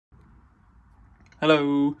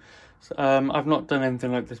Hello. So, I've not done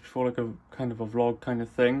anything like this before, like a kind of a vlog kind of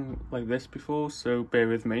thing like this before, so bear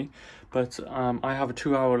with me. But I have a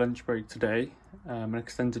 2-hour lunch break today, an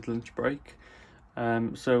extended lunch break.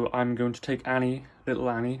 So I'm going to take little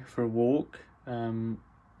Annie, for a walk.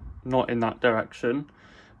 Not in that direction,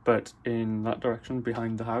 but in that direction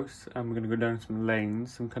behind the house. And we're going to go down some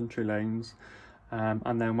lanes, some country lanes.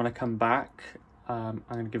 And then when I come back, I'm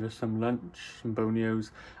going to give her some lunch, some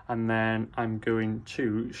bonios, and then I'm going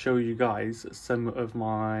to show you guys some of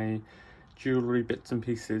my jewellery bits and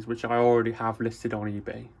pieces, which I already have listed on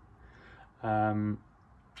eBay.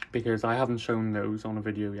 Because I haven't shown those on a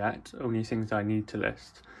video yet, only things I need to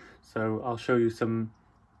list. So I'll show you some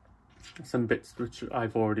bits which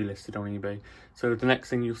I've already listed on eBay. So the next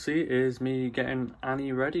thing you'll see is me getting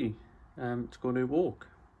Annie ready to go on a walk.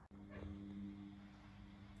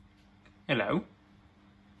 Hello.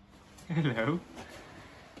 Hello.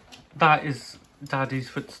 That is Daddy's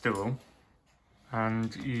footstool,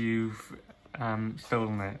 and you've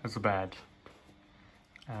stolen it as a bed.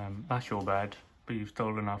 That's your bed, but you've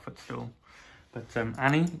stolen our footstool. But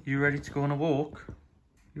Annie, you ready to go on a walk?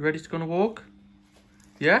 You ready to go on a walk?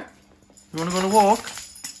 Yeah? You want to go on a walk?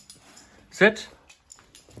 Sit.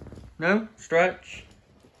 No? Stretch.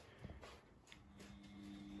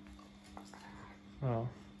 Oh,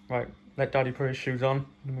 right. Let Daddy put his shoes on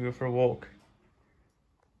and we go for a walk.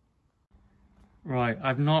 Right,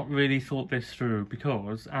 I've not really thought this through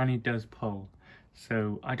because Annie does pull.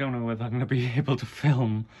 So I don't know whether I'm going to be able to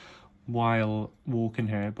film while walking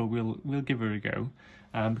her, but we'll give her a go.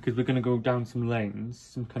 Because we're going to go down some lanes,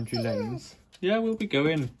 some country lanes. Yeah, we'll be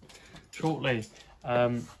going shortly.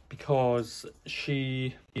 Because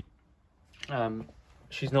she's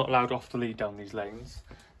not allowed off the lead down these lanes.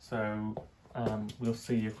 So we'll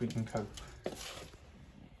see if we can cope.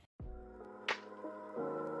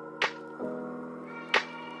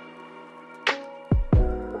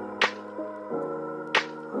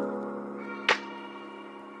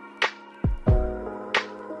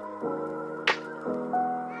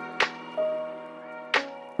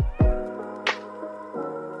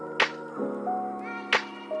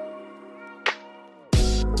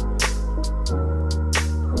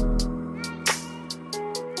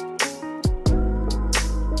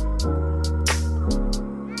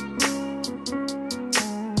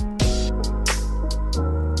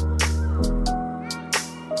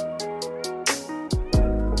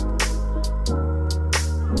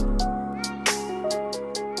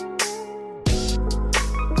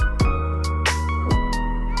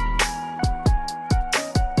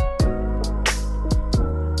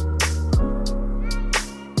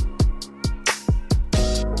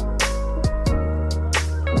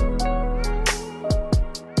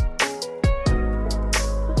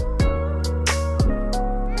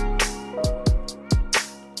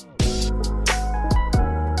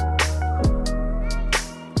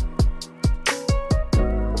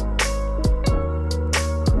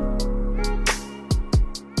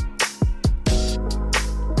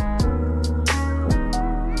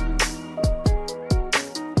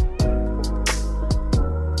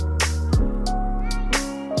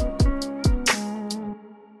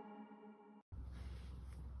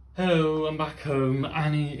 Hello, I'm back home.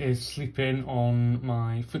 Annie is sleeping on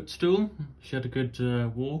my footstool. She had a good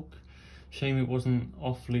walk. Shame it wasn't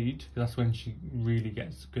off lead, because that's when she really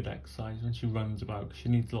gets good exercise, when she runs about. She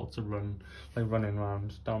needs lots of running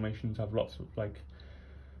around. Dalmatians have lots of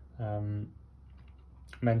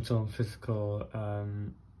mental and physical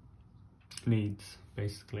needs,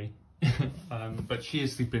 basically. But she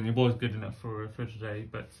is sleeping. It was good enough for today,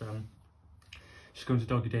 but she's going to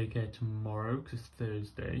doggy daycare tomorrow because it's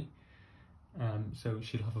Thursday, so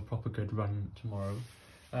she'll have a proper good run tomorrow.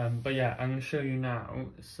 But yeah, I'm going to show you now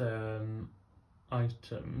some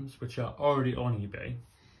items which are already on eBay.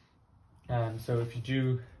 So if you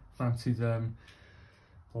do fancy them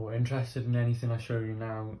or interested in anything I show you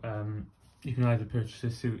now, you can either purchase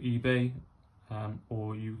this through eBay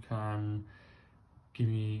or you can give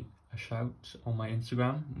me a shout on my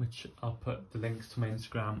Instagram, which I'll put the links to my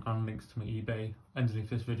Instagram and links to my eBay underneath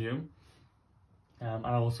this video. And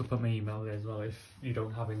I'll also put my email there as well if you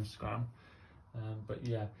don't have Instagram. But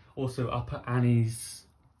yeah, also I'll put Annie's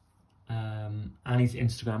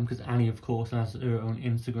Instagram, because Annie of course has her own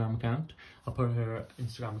Instagram account. I'll put her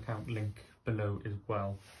Instagram account link below as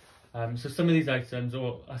well. So some of these items,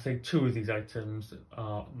 or I say 2 of these items,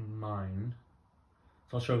 are mine.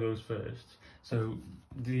 So I'll show those first. So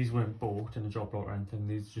these weren't bought in a job lot or anything,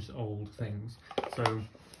 these are just old things. So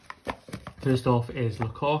first off is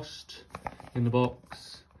Lacoste in the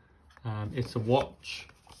box. It's a watch.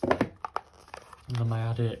 I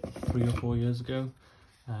had it 3 or 4 years ago,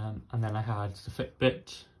 and then I had the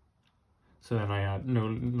Fitbit. So then I had no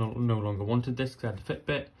longer wanted this because I had the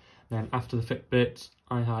Fitbit. Then after the Fitbit,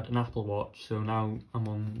 I had an Apple Watch. So now I'm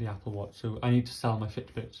on the Apple Watch. So I need to sell my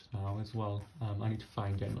Fitbit now as well. I need to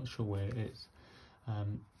find it. I'm not sure where it is.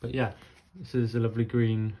 But yeah, this is a lovely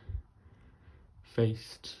green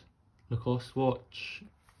faced Lacoste watch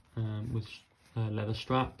with a leather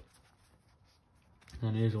strap.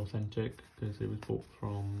 And it is authentic because it was bought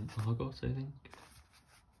from Argos, I think.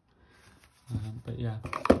 But yeah,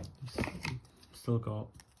 it's still got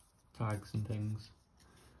tags and things.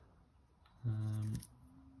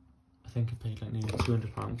 I think I paid like nearly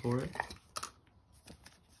 £200 for it.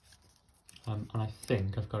 And I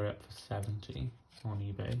think I've got it up for 70 on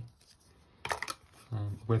eBay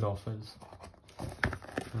with offers.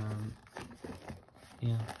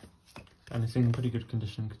 Yeah, and it's in pretty good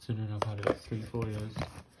condition considering I've had it like 3-4 years.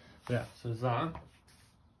 But yeah, so there's that.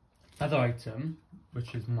 Other item,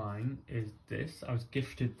 which is mine, is this. I was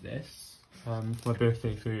gifted this for my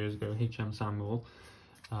birthday a few years ago, H.M. Samuel,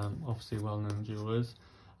 obviously well-known jewellers,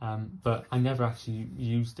 but I never actually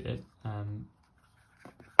used it.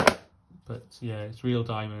 But yeah, it's real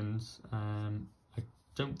diamonds. I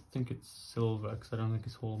don't think it's silver because I don't think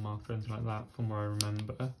it's hallmarked or anything like that from where I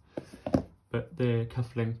remember. But they're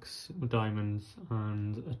cufflinks with diamonds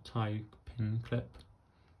and a tie pin clip.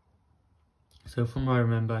 So from what I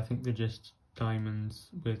remember, I think they're just diamonds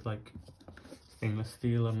with like stainless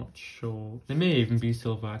steel. I'm not sure. They may even be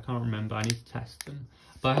silver. I can't remember. I need to test them.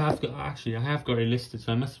 But I have got it listed,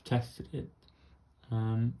 so I must have tested it.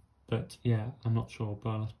 But yeah, I'm not sure. But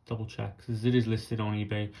I'll have to double check because it is listed on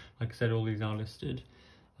eBay. Like I said, all these are listed.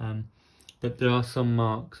 But there are some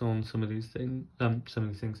marks on some of these things.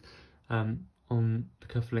 On the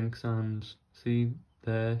cufflinks, and see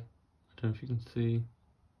there. I don't know if you can see.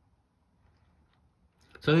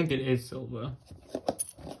 So I think it is silver,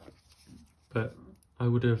 but I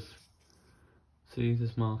would have, see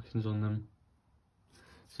there's markings on them.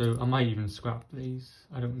 So I might even scrap these,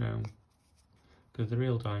 I don't know, because they're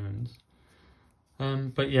real diamonds.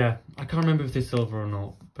 But yeah, I can't remember if they're silver or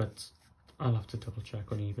not, but I'll have to double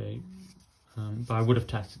check on eBay. But I would have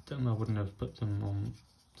tested them, I wouldn't have put them on,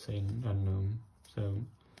 say, unknown, so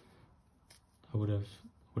I would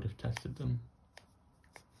have tested them.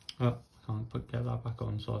 Oh, can't get that back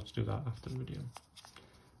on, so I'll have to do that after the video.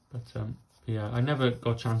 But yeah, I never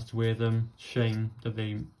got a chance to wear them. Shame that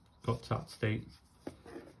they got to that state.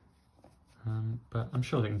 But I'm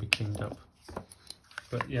sure they can be cleaned up.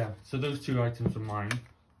 But yeah, so those 2 items are mine.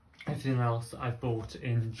 Everything else I bought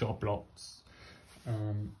in job lots.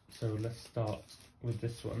 So let's start with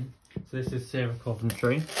this one. So this is Sarah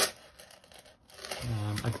Coventry,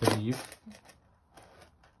 I believe.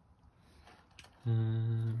 I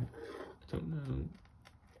don't know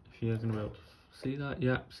if you guys are going to be able to see that.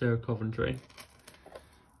 Yeah, Sarah Coventry.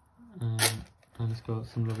 And it's got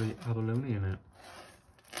some lovely abalone in it.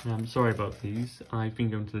 Sorry about these. I've been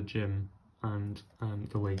going to the gym and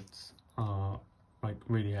the weights are like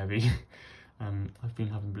really heavy. I've been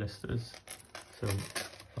having blisters, so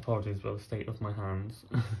apologies about the state of my hands.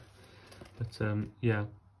 But yeah,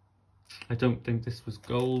 I don't think this was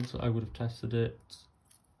gold. I would have tested it.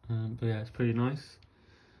 But yeah, it's pretty nice.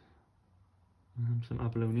 Some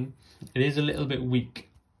abalone. It is a little bit weak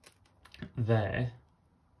there.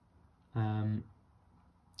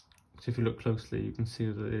 So if you look closely, you can see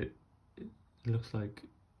that it looks like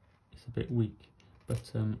it's a bit weak.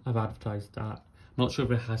 But I've advertised that. I'm not sure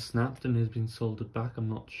if it has snapped and has been soldered back. I'm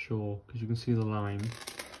not sure because you can see the line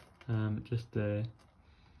just there.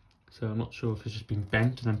 So I'm not sure if it's just been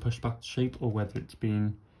bent and then pushed back to shape, or whether it's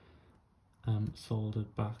been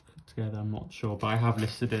soldered back together. I'm not sure, but I have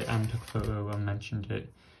listed it and took a photo and mentioned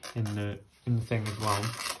it in the thing as well.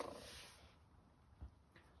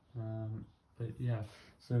 But yeah,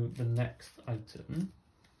 so the next item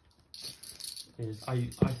is I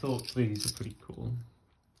thought these were pretty cool.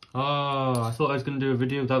 Oh, I thought I was going to do a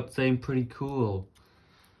video without saying pretty cool.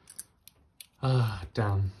 Ah,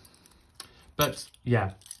 damn. But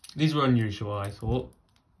yeah, these were unusual, I thought.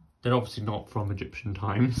 They're obviously not from Egyptian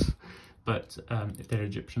times, but they're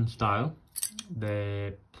Egyptian style.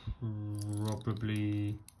 They're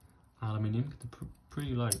probably aluminium, they're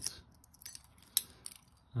pretty light.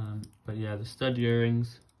 But yeah, the stud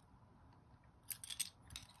earrings,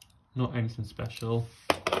 not anything special,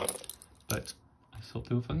 but I thought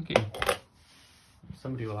they were funky.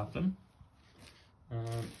 Somebody will have them.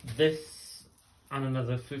 This and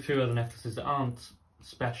another few other necklaces that aren't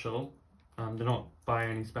special. They're not by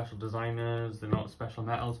any special designers, they're not special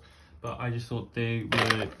metals, but I just thought they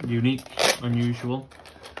were unique, unusual,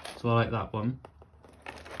 so I like that one.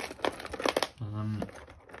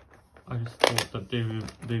 I just thought that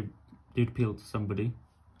they'd appeal to somebody.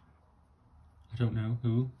 I don't know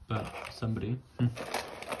who, but somebody. But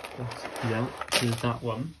yeah, there's that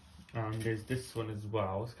one. And there's this one as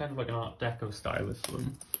well. It's kind of like an Art Deco style, this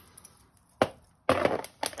one.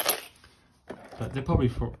 But they're probably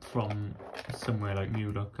from somewhere like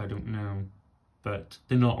New Look, I don't know. But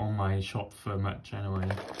they're not on my shop for much anyway.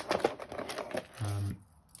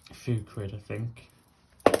 A few quid, I think.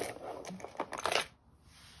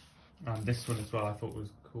 And this one as well I thought was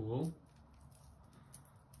cool.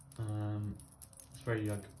 It's very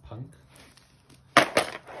like punk.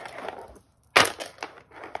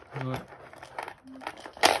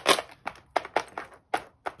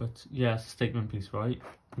 But yeah, it's a statement piece, right?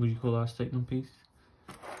 Would you call that a statement piece?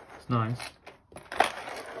 It's nice.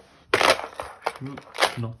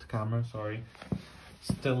 Oops, not the camera, sorry.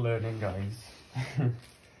 Still learning, guys.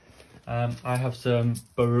 I have some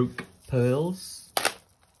Baroque pearls.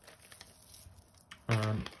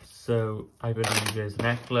 So I believe there's a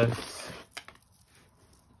necklace.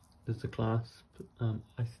 There's a clasp. I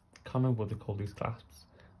can't remember what they call these clasps,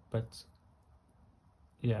 but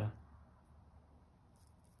yeah.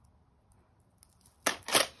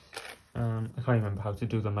 I can't remember how to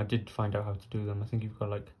do them. I did find out how to do them. I think you've got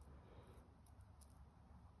like,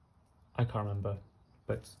 I can't remember,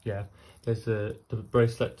 but yeah, there's the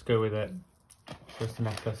bracelet to go with it. There's the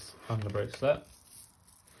necklace and the bracelet.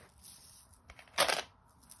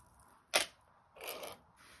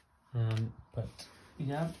 But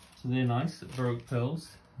yeah, so they're nice Baroque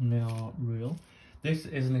pearls, and they are real. This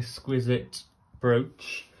is an exquisite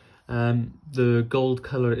brooch. The gold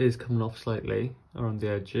colour is coming off slightly around the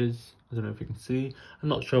edges. I don't know if you can see. I'm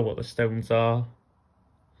not sure what the stones are,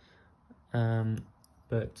 but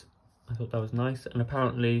I thought that was nice. And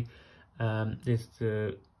apparently, where's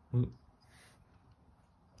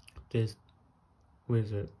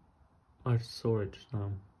it? I saw it just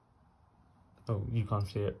now. Oh, you can't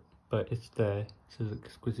see it, but it's there. It says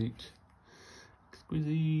exquisite.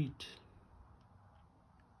 Exquisite.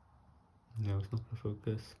 No, it's not gonna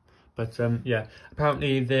focus. But yeah,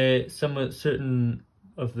 apparently certain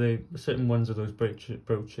ones of those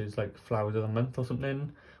brooches, like flowers of the month or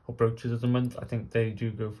something, or brooches of the month. I think they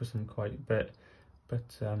do go for some quite a bit.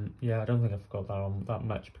 But yeah, I don't think I've got that on that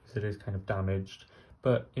much because it is kind of damaged.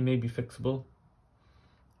 But it may be fixable.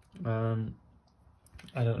 I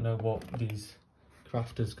don't know what these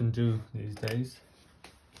crafters can do these days.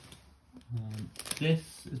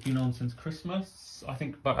 This has been on since Christmas, I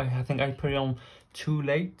think, but I think I put it on too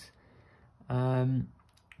late.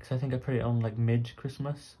 Because I think I put it on like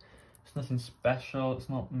mid-Christmas. It's nothing special. It's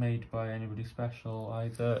not made by anybody special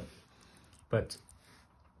either. But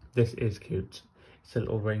this is cute. It's a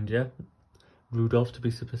little reindeer, Rudolph to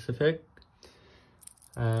be specific.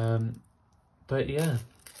 But yeah,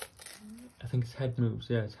 I think its head moves.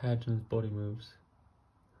 Yeah, its head and its body moves.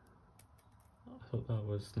 I thought that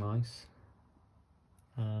was nice.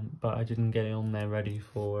 But I didn't get it on there ready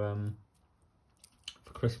for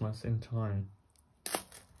Christmas in time.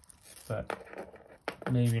 But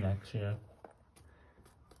maybe next year.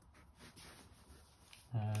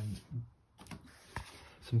 And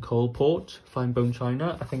some Coalport fine bone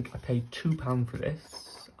china. I think I paid £2 for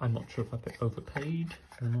this. I'm not sure if I overpaid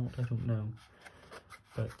or not. I don't know.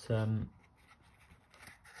 But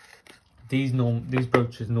these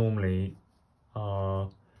brooches normally are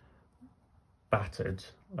battered,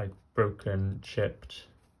 like broken, chipped.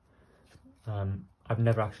 I've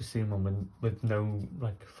never actually seen one with no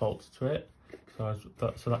like faults to it, so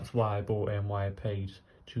that's why I bought it and why I paid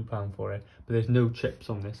 £2 for it. But there's no chips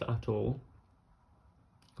on this at all.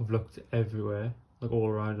 I've looked everywhere, like all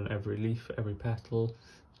around on every leaf, every petal,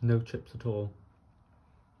 no chips at all.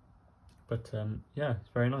 But yeah, it's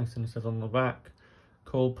very nice, and it says on the back,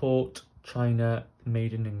 Coalport, China,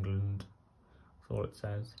 made in England. That's all it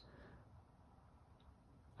says.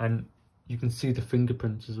 And you can see the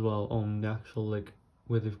fingerprints as well on the actual, like,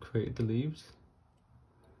 where they've created the leaves.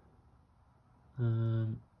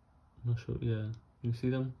 I'm not sure, yeah, you see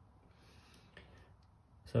them?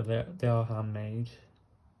 So they are handmade.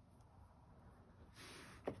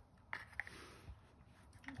 I'll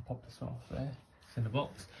pop this one off there, it's in the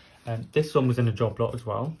box. This one was in a job lot as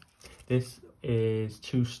well. This is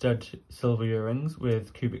 2 stud silver earrings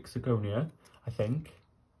with cubic zirconia, I think.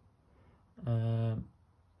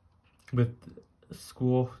 With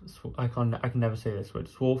I can never say this word.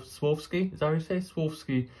 Swarovski, is that how you say?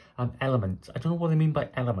 Swarovski elements. I don't know what they mean by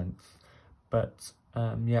elements, but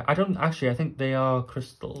yeah, I think they are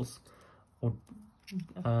crystals, or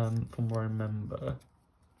from what I remember.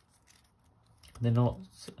 They're not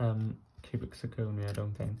cubic zirconia, I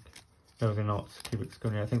don't think. No, they're not cubic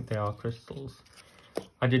zirconia. I think they are crystals.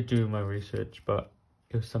 I did do my research, but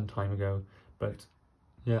it was some time ago. But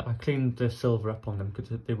yeah, I cleaned the silver up on them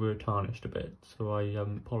because they were tarnished a bit. So I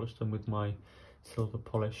polished them with my silver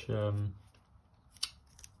polish,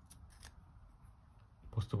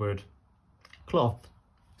 what's the word? Cloth.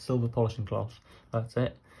 Silver polishing cloth. That's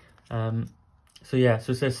it. So yeah,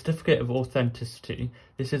 so it says certificate of authenticity.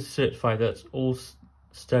 This is certified that all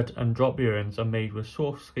stud and drop earrings are made with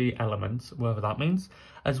Swarovski elements, whatever that means,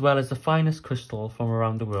 as well as the finest crystal from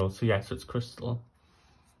around the world. So yeah, so it's crystal.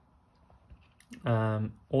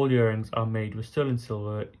 All earrings are made with sterling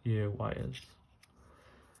silver ear wires.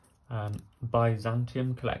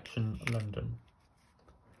 Byzantium Collection, London.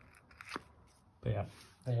 But yeah,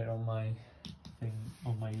 they're on my thing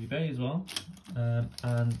on my eBay as well.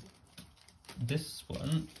 And this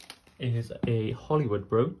one is a Hollywood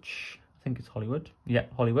brooch. I think it's Hollywood. Yeah,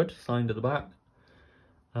 Hollywood, signed at the back.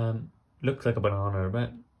 Looks like a banana a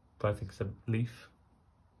bit, but I think it's a leaf.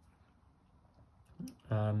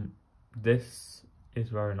 This is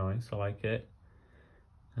very nice, I like it.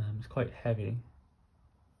 It's quite heavy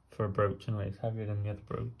for a brooch anyway. It's heavier than the other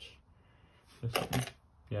brooch. This one,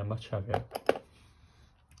 yeah, much heavier.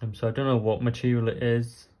 So I don't know what material it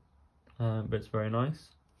is, but it's very nice.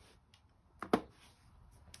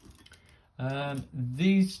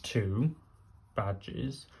 These two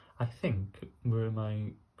badges, I think, were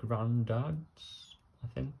my granddad's, I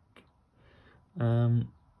think.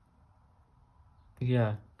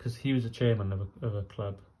 Yeah, because he was a chairman of a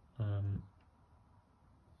club.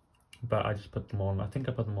 But I just put them on. I think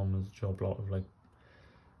I put them on as a job lot of like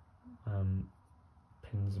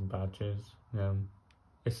pins and badges.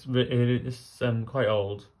 It's quite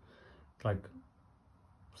old, like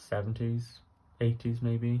 70s, 80s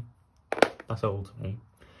maybe. That's old to me.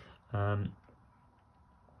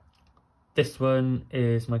 This one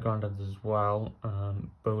is my granddad's as well,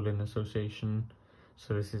 Bowling Association.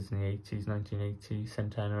 So this is in the 80s, 1980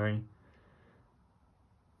 centenary.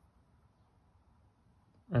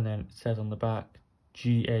 And then it says on the back,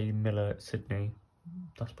 G.A. Miller, Sydney.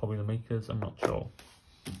 That's probably the makers, I'm not sure.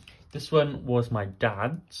 This one was my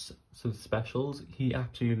dad's, so the specials. He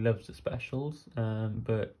actually loves the specials,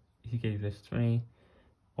 but he gave this to me.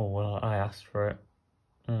 Or well, I asked for it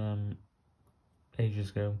ages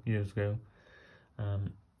ago, years ago.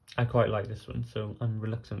 I quite like this one, so I'm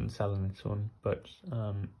reluctant in selling this one, but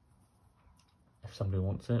if somebody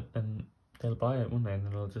wants it, then they'll buy it, won't they? And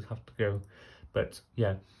then I'll just have to go. But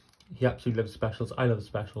yeah, he absolutely loves specials. I love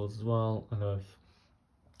specials as well. I love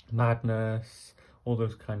Madness, all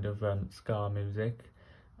those kind of ska music,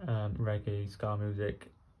 reggae, ska music.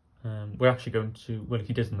 We're actually going to, well,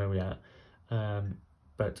 he doesn't know yet,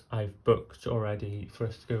 but I've booked already for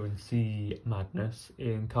us to go and see Madness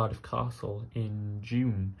in Cardiff Castle in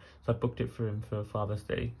June. So I booked it for him for Father's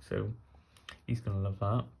Day, so he's going to love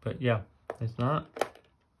that. But yeah, there's that.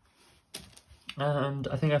 And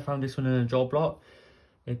I think I found this one in a job lot.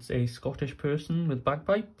 It's a Scottish person with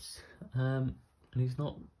bagpipes. And he's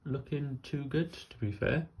not looking too good, to be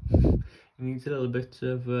fair. He needs a little bit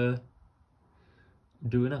of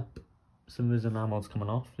doing up. Some of his enamel's coming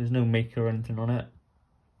off. There's no maker or anything on it.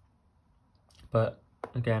 But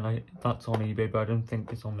again, that's on eBay, but I don't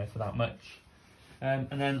think it's on there for that much. And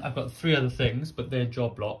then I've got 3 other things, but they're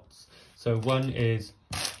job lots. So one is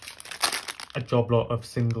a job lot of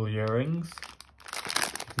single earrings.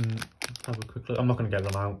 Have a quick look. I'm not going to get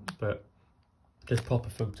them out, but there's proper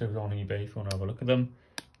photos on eBay if you want to have a look at them.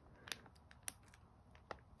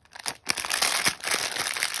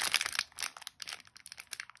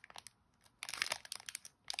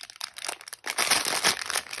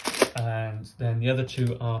 And then the other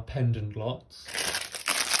 2 are pendant lots.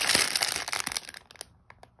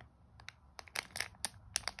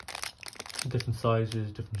 Different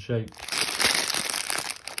sizes, different shapes.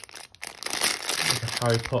 There's a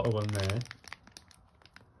Harry Potter one there.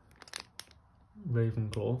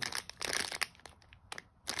 Ravenclaw.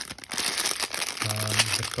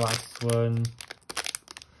 There's a glass one.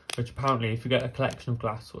 Which apparently, if you get a collection of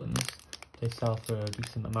glass ones, they sell for a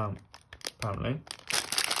decent amount, apparently.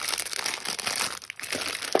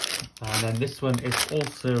 And then this one is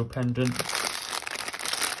also pendant.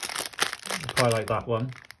 I quite like that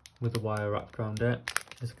one with the wire wrapped around it.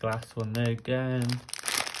 There's a glass one there again.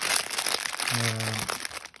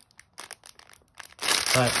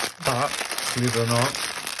 That, believe it or not,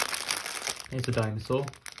 is a dinosaur.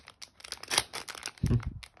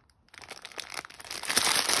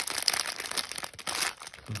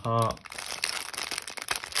 Some hearts.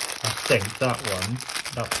 I think that one,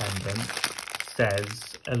 that pendant,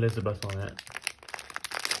 says Elizabeth on it.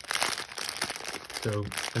 So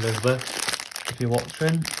Elizabeth, if you're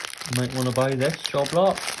watching, you might want to buy this job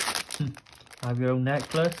lot. Have your own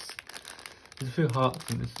necklace. There's a few hearts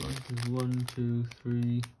in this one. There's 1, 2,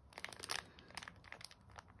 3,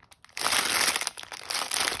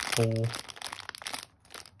 4,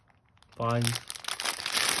 5.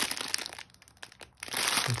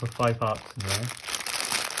 There's 5 hearts in there.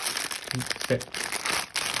 6.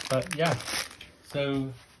 But yeah,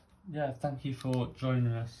 so yeah, thank you for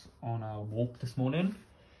joining us on our walk this morning.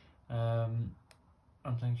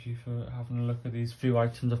 And thank you for having a look at these few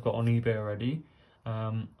items I've got on eBay already.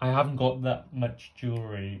 I haven't got that much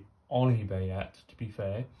jewellery on eBay yet, to be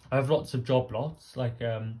fair. I have lots of job lots, like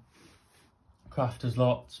crafters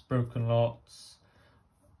lots, broken lots.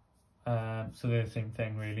 So they're the same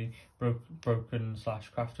thing really, broken /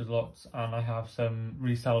 crafters lots, and I have some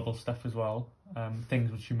resellable stuff as well,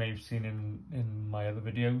 things which you may have seen in my other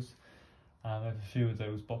videos. I have a few of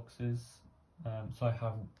those boxes. So I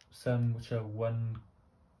have some which are 1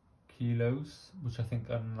 kilos, which I think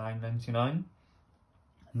are £9.99,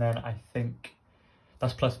 and then I think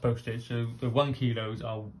that's plus postage, so the 1 kilos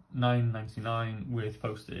are £9.99 with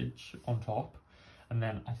postage on top. And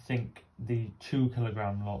then I think the 2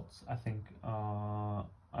 kilogram lots, I think are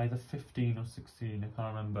either 15 or 16, I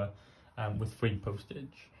can't remember, with free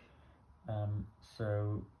postage.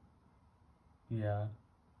 So yeah,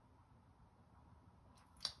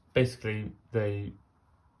 basically they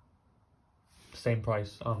same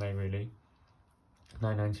price, aren't they really?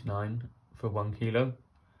 £9.99 for 1 kilo,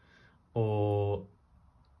 or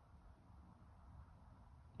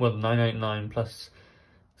well, £9.99 plus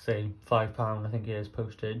say £5 I think it is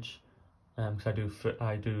postage, because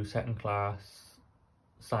I do second class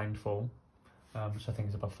signed full, which I think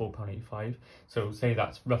is about £4.85. So say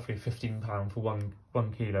that's roughly £15 for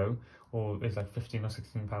one kilo, or it's like £15 or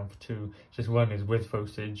 £16 for 2. Just one is with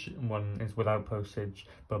postage and one is without postage,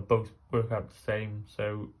 but both work out the same.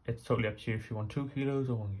 So it's totally up to you if you want 2 kilos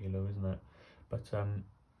or 1 kilo, isn't it? But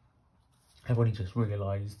I've only just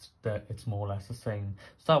realised that it's more or less the same.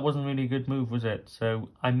 So that wasn't really a good move, was it? So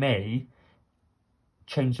I may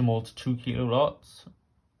change them all to 2 kilo lots,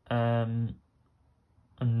 and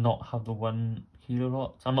not have the 1 kilo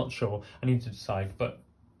lots. I'm not sure. I need to decide, but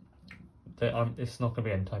it's not going to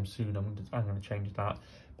be anytime soon. I'm going to change that.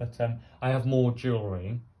 But I have more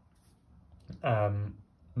jewellery,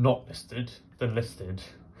 not listed than listed.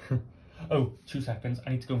 Oh, 2 seconds. I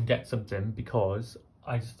need to go and get something because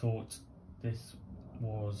I just thought this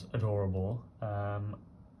was adorable.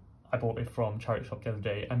 I bought it from charity shop the other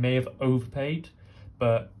day. I may have overpaid,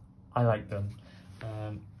 but I like them.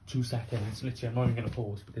 2 seconds. Literally, I'm not even going to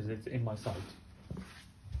pause because it's in my sight.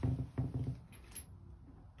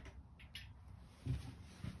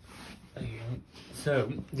 There you go.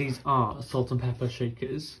 So these are salt and pepper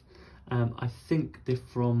shakers. I think they're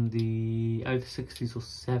from the either 60s or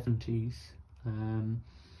 70s.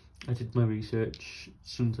 I did my research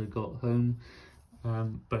as soon as I got home,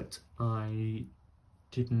 but I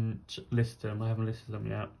didn't list them. I haven't listed them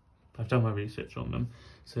yet. I've done my research on them.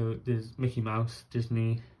 So there's Mickey Mouse,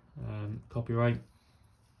 Disney, copyright.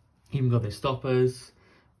 Even got their stoppers,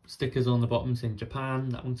 stickers on the bottom saying Japan.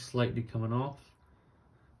 That one's slightly coming off,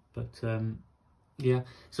 but yeah.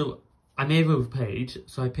 So I may have overpaid,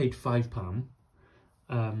 so I paid £5,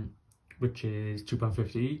 which is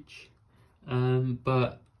 £2.50 each.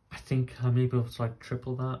 But I think I may be able to like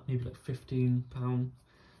triple that, maybe like £15,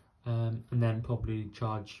 and then probably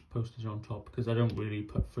charge postage on top, because I don't really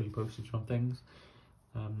put free postage on things.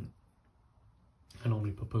 I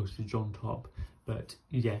normally put postage on top, but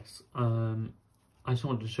yes, I just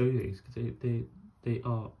wanted to show you these because they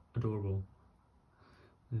are adorable.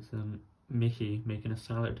 There's Mickey making a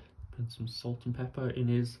salad, putting some salt and pepper in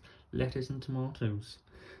his lettuce and tomatoes.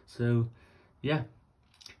 So yeah,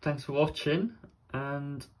 thanks for watching,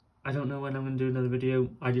 and I don't know when I'm going to do another video.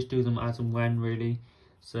 I just do them as and when, really.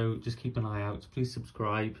 So just keep an eye out. Please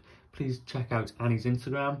subscribe. Please check out Annie's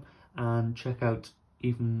Instagram, and check out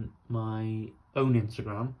even my own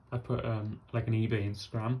Instagram. I put like an eBay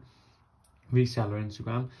Instagram, reseller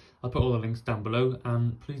Instagram. I'll put all the links down below,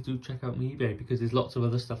 and please do check out my eBay because there's lots of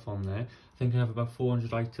other stuff on there. I think I have about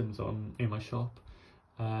 400 items in my shop.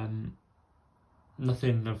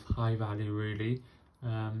 Nothing of high value really.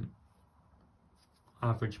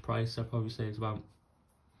 Average price I'd probably say is about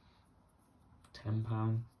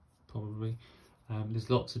 £10 probably. There's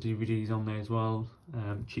lots of DVDs on there as well,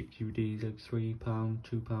 cheap DVDs like £3,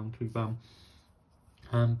 £2,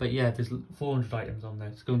 £3. But yeah, there's 400 items on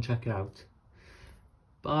there, so go and check it out.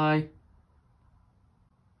 Bye.